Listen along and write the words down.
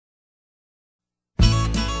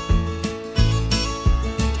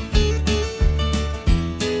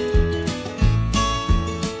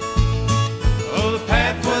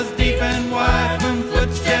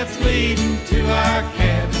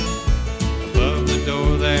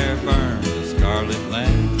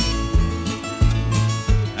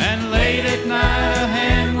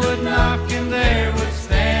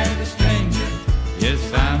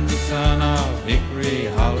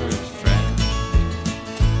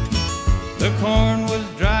The corn was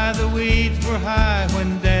dry, the weeds were high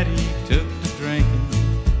when Daddy took to drinking.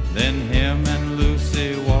 Then him and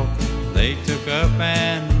Lucy Walker, they took up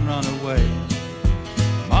and run away.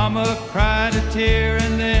 Mama cried a tear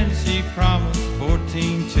and then she promised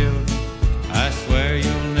 14 children. I swear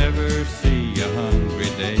you'll never see a hungry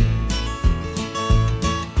day.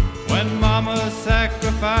 When Mama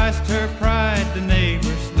sacrificed her pride, the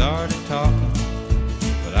neighbors started talking,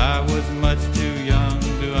 but I was much too young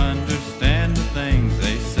to understand the things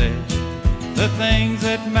they said. The things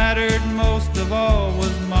that mattered most of all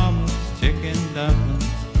was Mama's chicken dumplings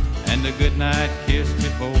and a goodnight kiss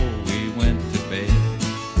before we went to bed.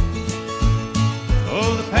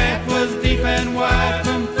 Oh, the path was deep and wide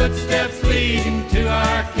from footsteps leading to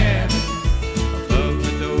our cabin. Above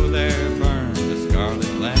the door there burned a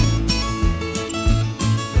scarlet lamp,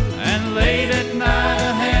 and late at night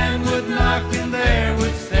a hand would knock and there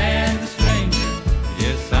would stand a stranger.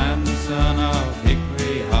 Yes, I'm the son of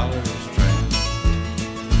Hickory, Holler's Tramp.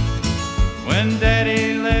 When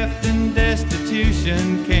Daddy left and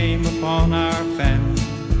destitution came upon our family,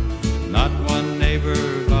 not one neighbor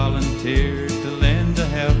volunteered to lend a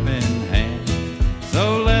helping hand. So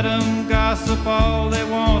let 'em gossip all they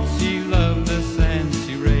want, she loved us and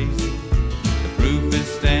she raised us. The proof is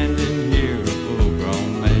standing here, a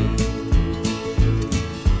full-grown man.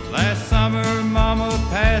 Last summer Mama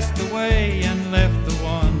passed away and left the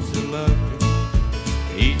ones who loved her.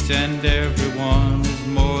 Each and every one is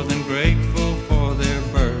more than grateful for their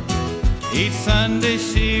birth. Each Sunday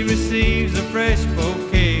she